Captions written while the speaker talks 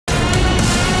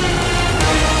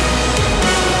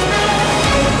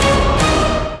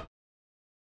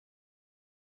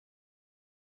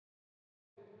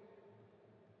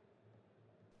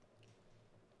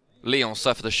Lyon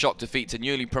suffered a shock defeat to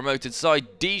newly promoted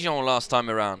side Dijon last time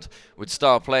around. With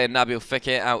star player Nabil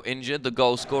Fekir out injured, the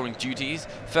goal-scoring duties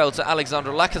fell to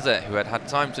Alexandre Lacazette, who had had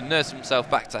time to nurse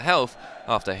himself back to health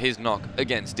after his knock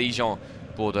against Dijon.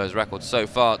 Bordeaux's record so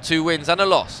far, 2 wins and a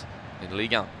loss in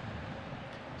Ligue 1.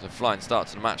 It's a flying start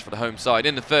to the match for the home side.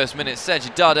 In the first minute, Sergi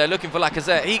DARDER looking for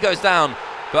Lacazette. He goes down,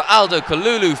 but Aldo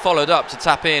KALULU followed up to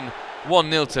tap in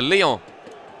 1-0 to Lyon,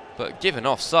 but given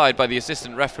offside by the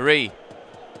assistant referee.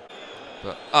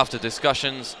 But after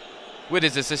discussions with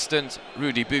his assistant,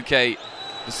 Rudy Bouquet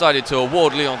decided to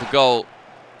award Lyon the goal.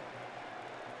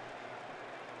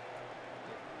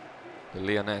 The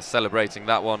Lyonnais celebrating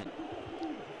that one.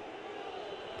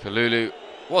 KALULU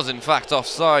was in fact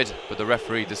offside, but the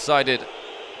referee decided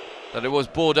that it was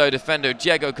Bordeaux defender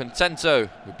Diego CONTENTO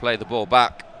who played the ball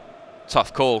back.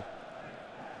 Tough call.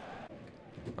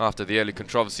 After the early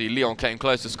controversy, Lyon came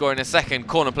close to scoring a second.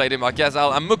 Corner played in by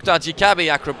GHEZZAL, and Mouctar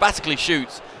acrobatically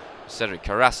shoots. Cédric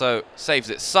CARRASSO saves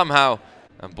it somehow,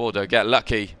 and Bordeaux get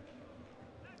lucky.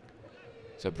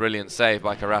 It's a brilliant save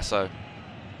by CARRASSO.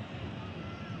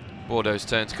 Bordeaux's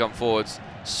turn to come forwards.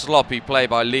 Sloppy play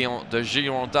by Lyon. The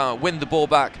Girondins win the ball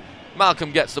back.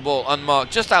 MALCOM gets the ball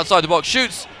unmarked just outside the box,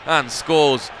 shoots and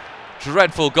scores.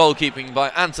 Dreadful goalkeeping by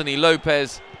Anthony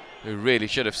Lopez, who really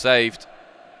should have saved.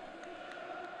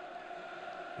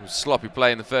 It was sloppy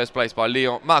play in the first place by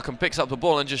Lyon. MALCOM picks up the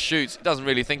ball and just shoots. He doesn't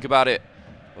really think about it.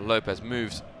 Well, Lopez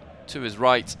moves to his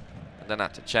right and then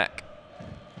had to check.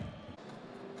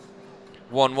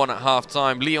 1-1 at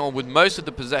half-time. Lyon with most of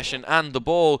the possession and the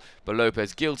ball, but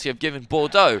Lopez guilty of giving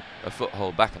Bordeaux a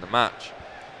foothold back in the match.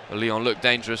 But Lyon looked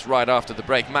dangerous right after the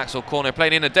break. Maxwell corner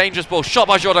played in a dangerous ball, shot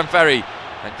by Jordan Ferry,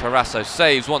 and CARRASSO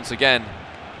saves once again.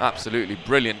 Absolutely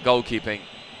brilliant goalkeeping.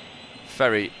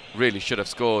 Ferry really should have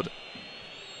scored.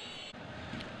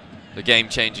 The game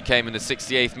changer came in the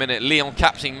 68th minute. Lyon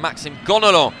captain Maxime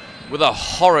GONALONS with a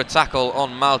horror tackle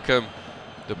on MALCOM.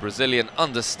 The Brazilian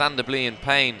understandably in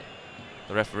pain.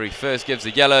 The referee first gives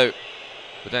a yellow,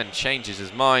 but then changes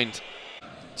his mind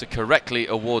to correctly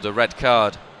award a red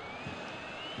card.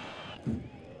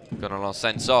 GONALONS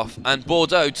sends off, and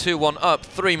Bordeaux 2-1 up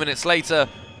 3 minutes later.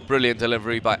 Brilliant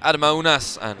delivery by Adama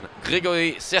and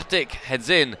Grégory SERTIC heads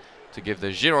in to give the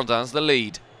Girondins the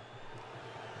lead.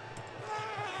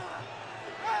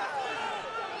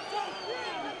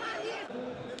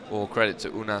 All credit to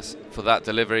Unas for that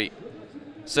delivery.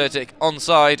 SERTIC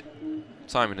onside,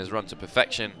 timing his run to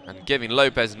perfection and giving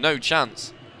Lopez no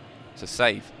chance to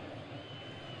save.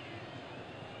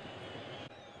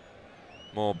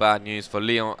 More bad news for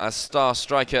Lyon as star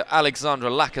striker Alexandre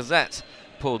Lacazette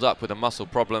pulled up with a muscle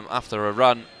problem after a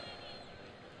run.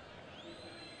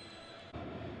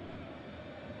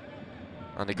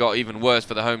 And it got even worse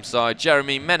for the home side.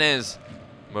 Jérémy MENEZ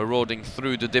marauding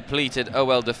through the depleted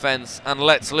OL defence and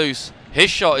lets loose. His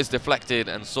shot is deflected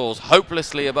and soars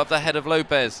hopelessly above the head of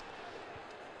Lopez.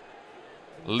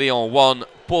 Lyon 1,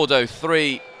 Bordeaux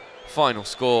 3. Final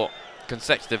score.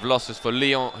 Consecutive losses for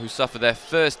Lyon, who suffer their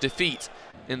first defeat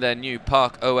in their new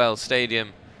Parc OL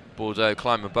stadium. Bordeaux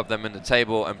climb above them in the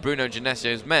table, and Bruno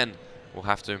Genesio's men will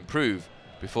have to improve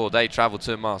before they travel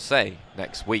to Marseille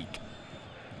next week.